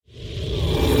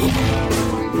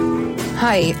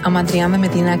Hi, I'm Adriana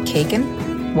Medina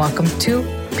Kagan. Welcome to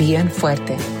Bien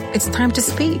Fuerte. It's time to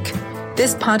speak.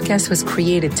 This podcast was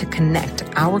created to connect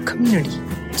our community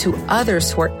to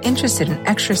others who are interested in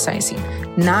exercising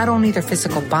not only their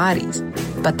physical bodies,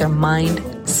 but their mind,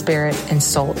 spirit, and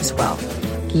soul as well.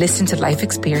 Listen to life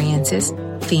experiences,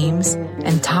 themes,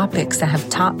 and topics that have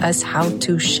taught us how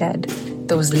to shed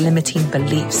those limiting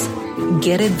beliefs.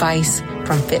 Get advice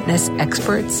from fitness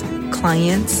experts,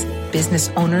 clients, business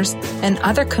owners, and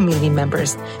other community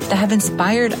members that have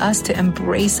inspired us to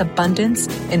embrace abundance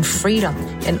and freedom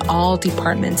in all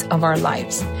departments of our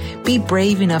lives. Be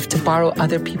brave enough to borrow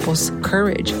other people's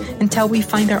courage until we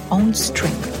find our own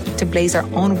strength to blaze our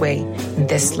own way in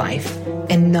this life,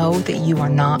 and know that you are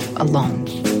not alone.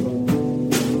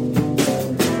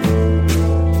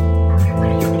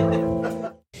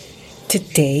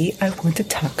 Today, I want to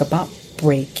talk about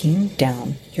breaking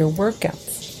down your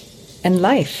workouts and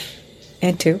life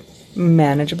into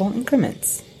manageable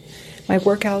increments. My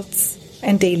workouts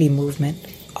and daily movement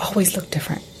always look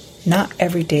different. Not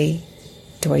every day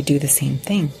do I do the same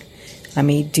thing. I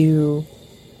may do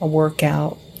a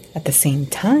workout at the same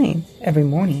time every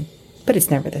morning, but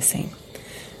it's never the same.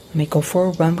 I may go for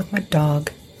a run with my dog,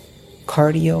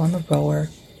 cardio on the rower,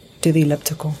 do the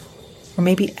elliptical, or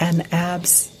maybe an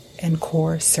abs and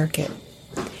core circuit.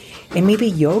 It may be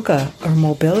yoga or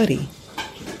mobility,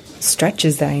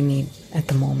 stretches that I need at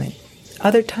the moment.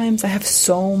 Other times I have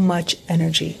so much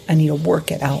energy, I need to work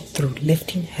it out through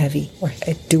lifting heavy or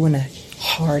doing a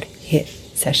hard hit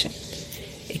session.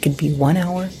 It could be 1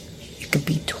 hour, it could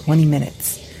be 20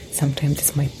 minutes. Sometimes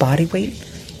it's my body weight,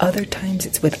 other times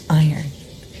it's with iron.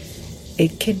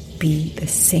 It could be the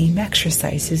same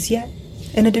exercises yet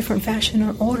in a different fashion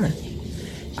or order.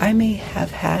 I may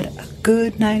have had a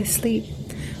good night of sleep,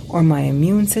 or my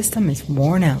immune system is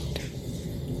worn out.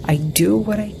 I do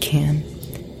what I can,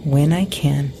 when I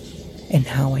can, and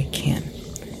how I can.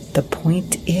 The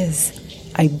point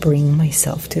is, I bring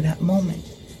myself to that moment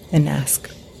and ask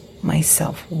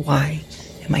myself, why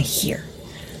am I here?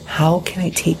 How can I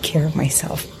take care of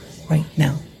myself right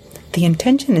now? The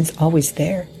intention is always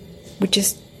there, which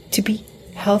is to be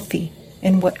healthy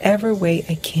in whatever way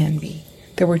I can be.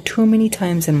 There were too many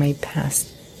times in my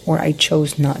past where I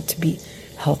chose not to be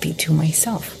healthy to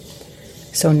myself.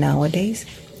 So nowadays,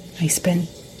 I spend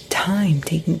time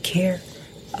taking care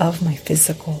of my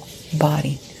physical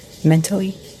body,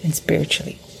 mentally and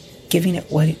spiritually, giving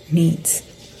it what it needs.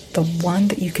 The one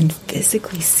that you can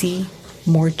physically see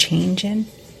more change in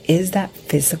is that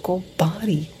physical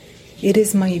body. It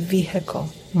is my vehicle,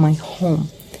 my home.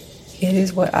 It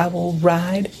is what I will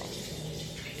ride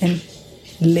and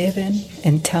live in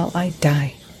until I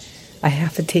die. I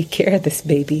have to take care of this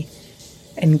baby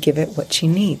and give it what she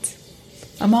needs.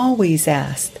 I'm always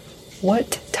asked,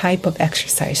 what type of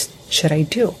exercise should I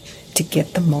do to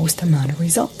get the most amount of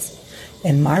results?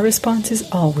 And my response is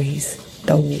always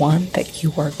the one that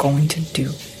you are going to do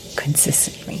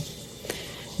consistently.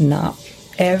 Not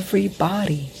every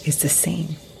body is the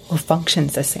same or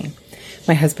functions the same.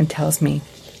 My husband tells me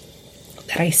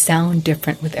that I sound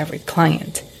different with every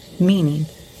client, meaning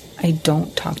I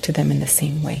don't talk to them in the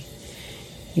same way.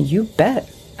 You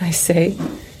bet, I say.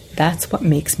 That's what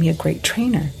makes me a great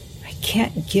trainer. I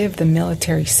can't give the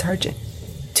military sergeant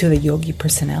to the yogi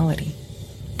personality.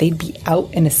 They'd be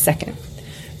out in a second.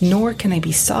 Nor can I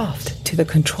be soft to the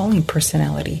controlling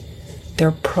personality.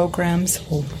 Their programs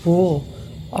will rule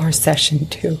our session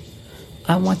too.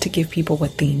 I want to give people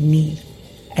what they need,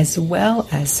 as well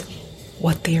as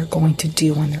what they are going to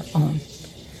do on their own.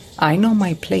 I know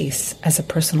my place as a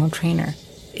personal trainer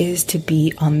is to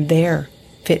be on their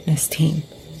fitness team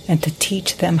and to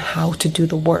teach them how to do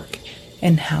the work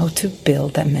and how to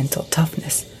build that mental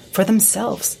toughness for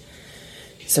themselves.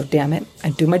 So damn it, I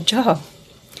do my job.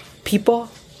 People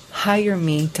hire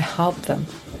me to help them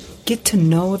get to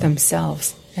know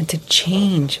themselves and to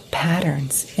change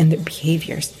patterns in their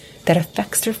behaviors that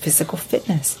affects their physical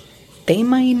fitness. They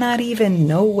might not even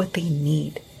know what they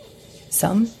need.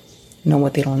 Some know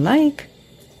what they don't like.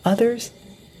 Others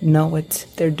know what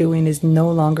they're doing is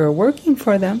no longer working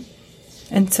for them.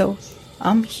 And so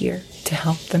I'm here to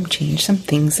help them change some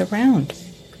things around.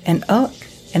 And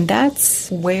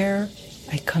that's where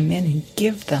I come in and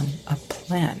give them a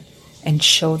plan and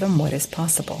show them what is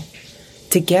possible.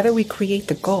 Together we create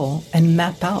the goal and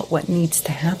map out what needs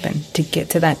to happen to get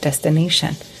to that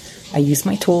destination. I use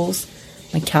my tools,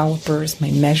 my calipers,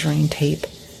 my measuring tape,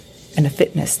 and a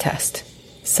fitness test.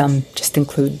 Some just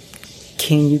include,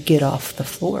 can you get off the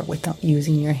floor without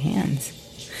using your hands?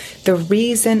 The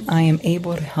reason I am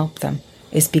able to help them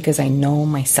is because I know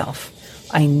myself.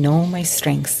 I know my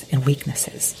strengths and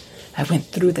weaknesses. I went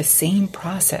through the same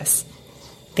process.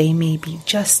 They may be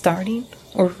just starting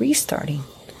or restarting.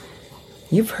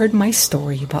 You've heard my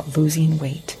story about losing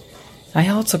weight. I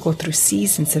also go through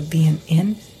seasons of being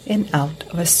in and out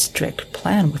of a strict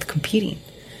plan with competing.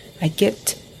 I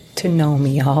get to know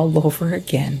me all over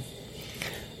again.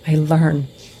 I learn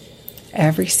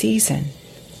every season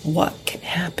what can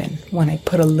happen when I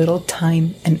put a little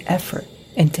time and effort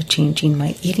into changing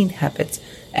my eating habits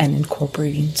and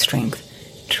incorporating strength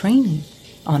training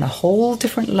on a whole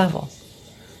different level.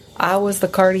 I was the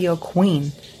cardio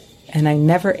queen, and I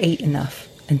never ate enough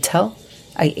until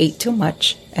I ate too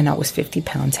much and I was 50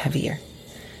 pounds heavier.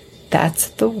 That's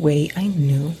the way I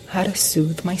knew how to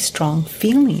soothe my strong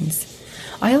feelings.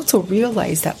 I also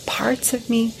realized that parts of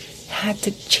me had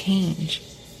to change.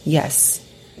 Yes,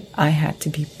 I had to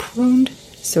be pruned,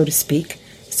 so to speak,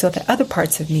 so that other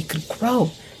parts of me could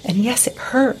grow. And yes, it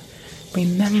hurt.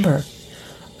 Remember,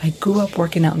 I grew up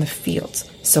working out in the fields,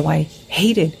 so I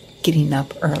hated getting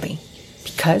up early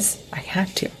because I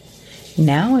had to.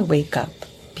 Now I wake up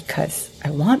because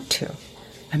I want to.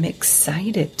 I'm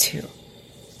excited to.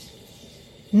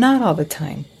 Not all the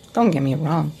time, don't get me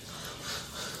wrong.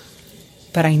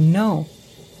 But I know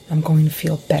I'm going to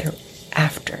feel better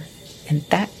after, and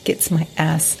that gets my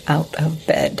ass out of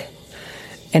bed.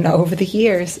 And over the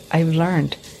years, I've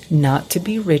learned not to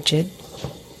be rigid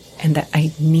and that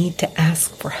I need to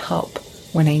ask for help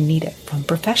when I need it from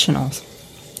professionals,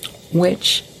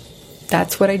 which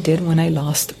that's what I did when I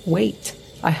lost weight.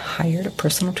 I hired a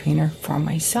personal trainer for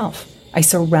myself. I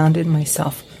surrounded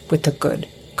myself with a good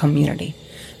community.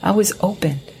 I was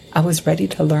open. I was ready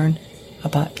to learn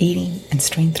about eating and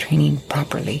strength training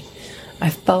properly. I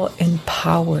felt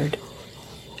empowered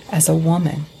as a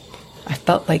woman. I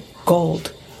felt like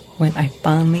gold when I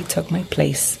finally took my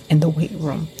place in the weight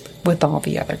room with all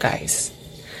the other guys.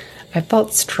 I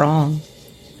felt strong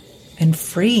and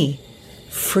free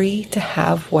to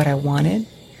have what I wanted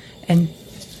and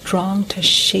strong to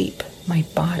shape my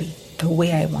body the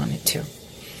way I wanted to.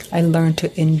 I learned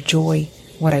to enjoy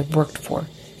what I worked for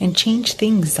and change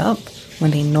things up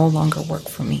when they no longer work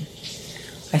for me.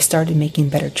 I started making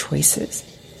better choices.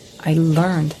 I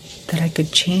learned that I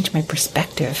could change my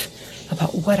perspective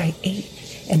about what I ate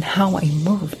and how I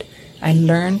moved. I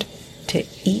learned to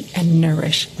eat and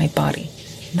nourish my body,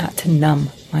 not to numb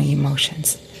my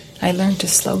emotions. I learned to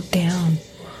slow down.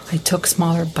 I took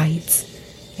smaller bites.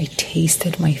 I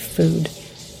tasted my food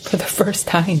for the first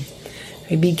time.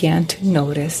 I began to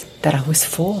notice that I was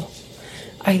full.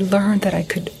 I learned that I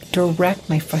could direct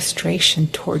my frustration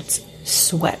towards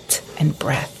sweat and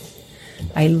breath.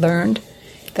 I learned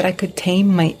that I could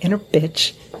tame my inner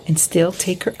bitch and still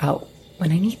take her out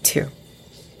when I need to.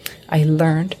 I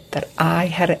learned that I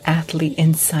had an athlete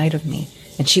inside of me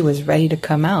and she was ready to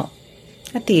come out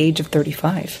at the age of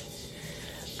 35.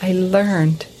 I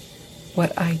learned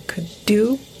what I could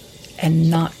do and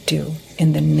not do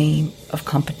in the name of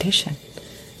competition.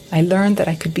 I learned that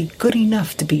I could be good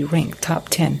enough to be ranked top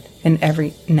 10 in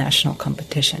every national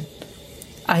competition.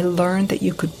 I learned that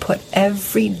you could put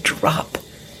every drop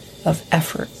of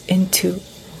effort into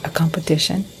a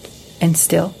competition and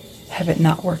still have it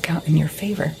not work out in your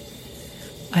favor.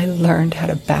 I learned how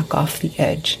to back off the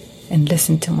edge and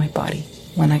listen to my body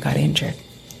when I got injured.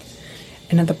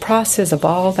 And in the process of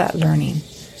all that learning,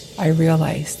 I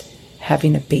realized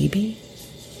having a baby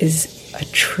is a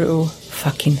true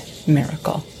fucking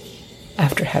miracle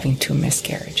after having 2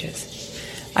 miscarriages.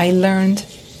 I learned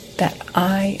that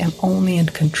I am only in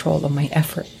control of my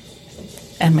effort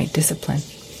and my discipline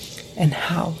and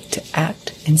how to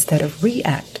act instead of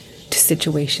react to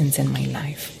situations in my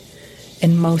life.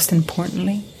 And most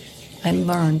importantly, I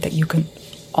learned that you can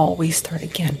always start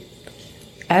again.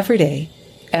 Every day,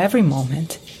 every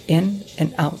moment, in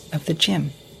and out of the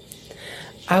gym.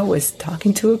 I was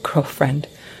talking to a girlfriend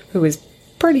who is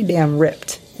pretty damn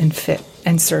ripped and fit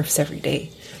and surfs every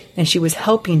day. And she was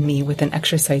helping me with an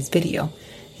exercise video.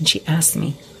 And she asked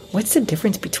me, what's the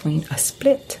difference between a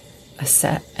split, a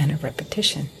set, and a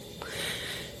repetition?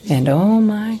 And oh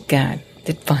my God,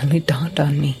 it finally dawned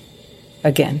on me.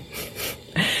 Again,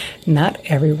 not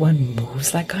everyone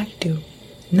moves like I do.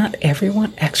 Not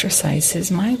everyone exercises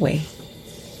my way,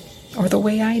 or the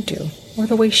way I do, or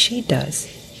the way she does.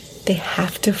 They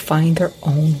have to find their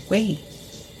own way.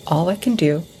 All I can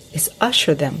do is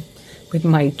usher them with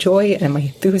my joy and my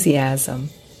enthusiasm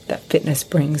that fitness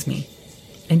brings me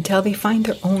until they find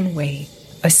their own way.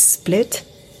 A split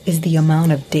is the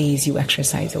amount of days you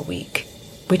exercise a week,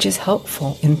 which is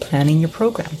helpful in planning your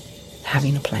program,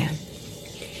 having a plan.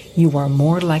 You are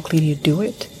more likely to do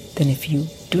it than if you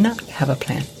do not have a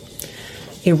plan.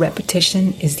 A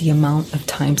repetition is the amount of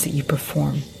times that you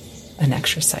perform. an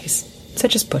exercise,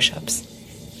 such as push-ups.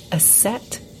 A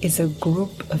set is a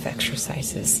group of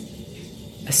exercises.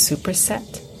 A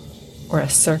superset or a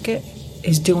circuit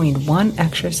is doing one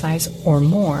exercise or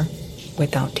more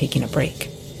without taking a break.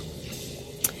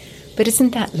 But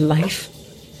isn't that life?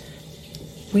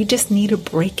 We just need to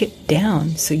break it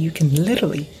down so you can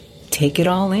literally take it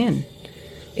all in.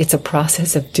 It's a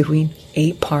process of doing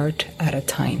a part at a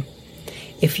time.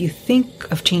 If you think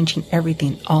of changing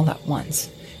everything all at once,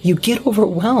 you get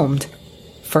overwhelmed.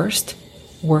 First,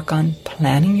 work on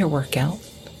planning your workout,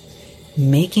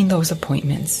 making those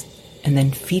appointments, and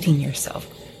then feeding yourself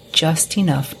just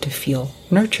enough to feel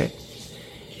nurtured.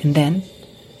 And then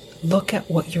look at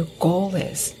what your goal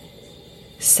is.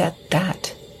 Set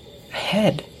that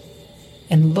ahead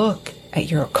and look at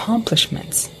your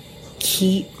accomplishments.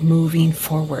 Keep moving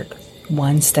forward,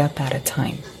 one step at a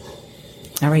time.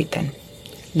 All right then,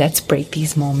 let's break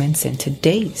these moments into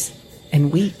days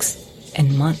and weeks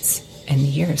and months and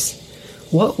years.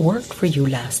 What worked for you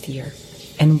last year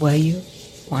and what you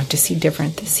want to see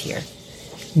different this year?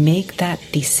 Make that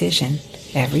decision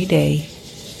every day,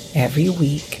 every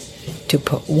week, to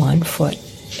put one foot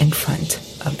in front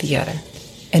of the other.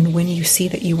 And when you see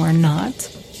that you are not,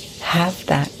 have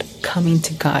that coming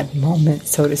to God moment,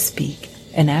 so to speak,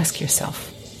 and ask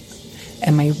yourself,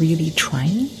 am I really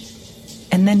trying?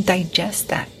 And then digest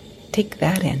that. Take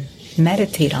that in.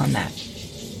 Meditate on that.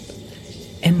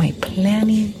 Am I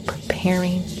planning,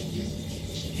 preparing,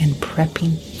 and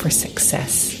prepping for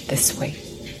success this way?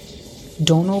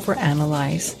 Don't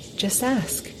overanalyze. Just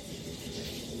ask.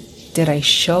 Did I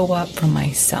show up for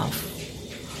myself?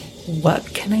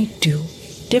 What can I do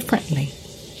differently?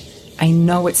 I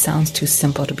know it sounds too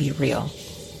simple to be real,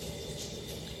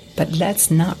 but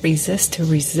let's not resist to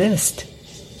resist.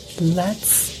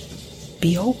 Let's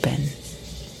be open.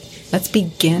 Let's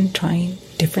begin trying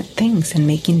different things and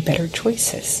making better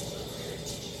choices.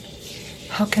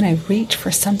 How can I reach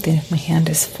for something if my hand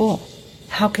is full?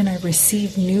 How can I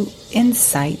receive new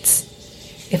insights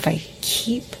if I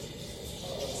keep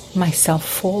myself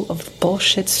full of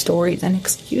bullshit stories and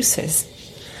excuses?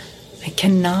 I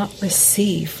cannot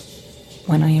receive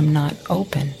when I am not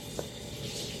open.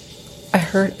 I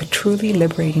heard a truly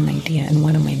liberating idea in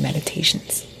one of my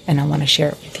meditations, and I want to share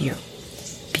it with you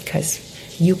because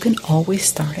you can always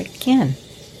start again.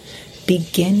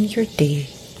 Begin your day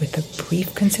with a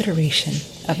brief consideration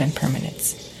of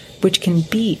impermanence, which can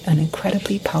be an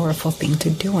incredibly powerful thing to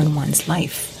do in one's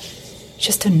life.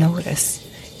 Just to notice,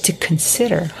 to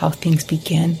consider how things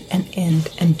begin and end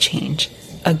and change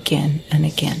again and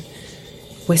again.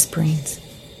 Whisperings,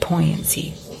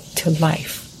 poignancy to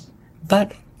life.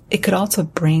 But it could also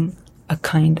bring a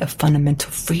kind of fundamental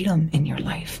freedom in your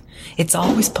life. It's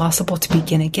always possible to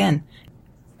begin again.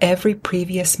 Every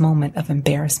previous moment of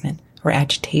embarrassment or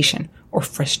agitation or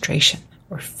frustration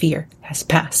or fear has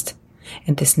passed.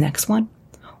 And this next one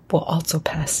will also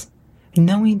pass.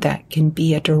 Knowing that can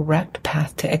be a direct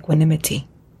path to equanimity.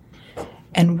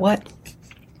 And what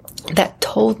that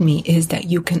told me is that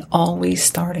you can always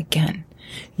start again.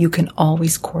 You can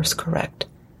always course correct,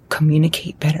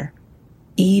 communicate better,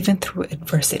 even through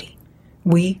adversity.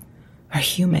 We are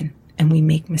human and we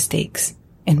make mistakes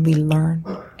and we learn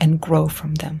and grow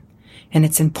from them. And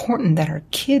it's important that our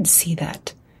kids see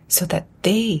that so that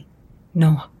they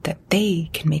know that they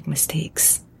can make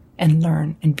mistakes and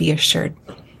learn and be assured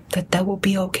that that will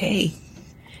be okay.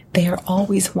 They are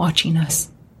always watching us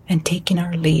and taking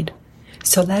our lead.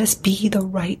 So let us be the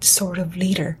right sort of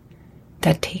leader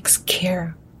that takes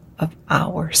care of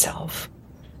ourselves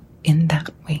in that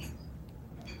way.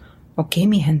 Okay,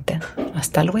 mi gente.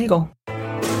 Hasta luego.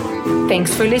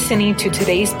 Thanks for listening to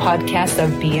today's podcast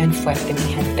of Bien Fuerte,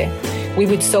 mi gente. We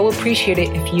would so appreciate it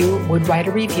if you would write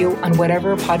a review on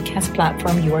whatever podcast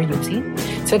platform you are using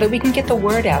so that we can get the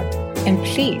word out. And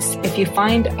please, if you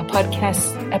find a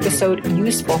podcast episode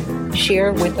useful,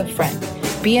 share with a friend.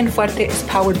 Bien Fuerte is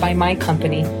powered by my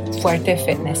company, Fuerte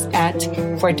Fitness, at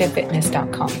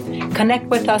fuertefitness.com. Connect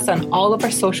with us on all of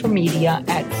our social media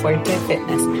at Fuerte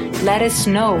Fitness. Let us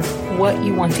know what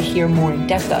you want to hear more in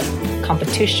depth of: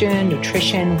 competition,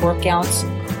 nutrition, workouts,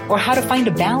 or how to find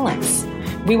a balance.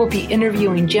 We will be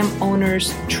interviewing gym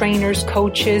owners, trainers,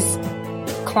 coaches,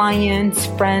 clients,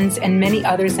 friends, and many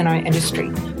others in our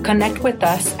industry. Connect with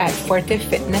us at Fuerte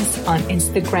Fitness on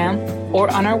Instagram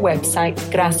or on our website.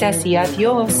 Gracias y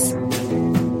adios.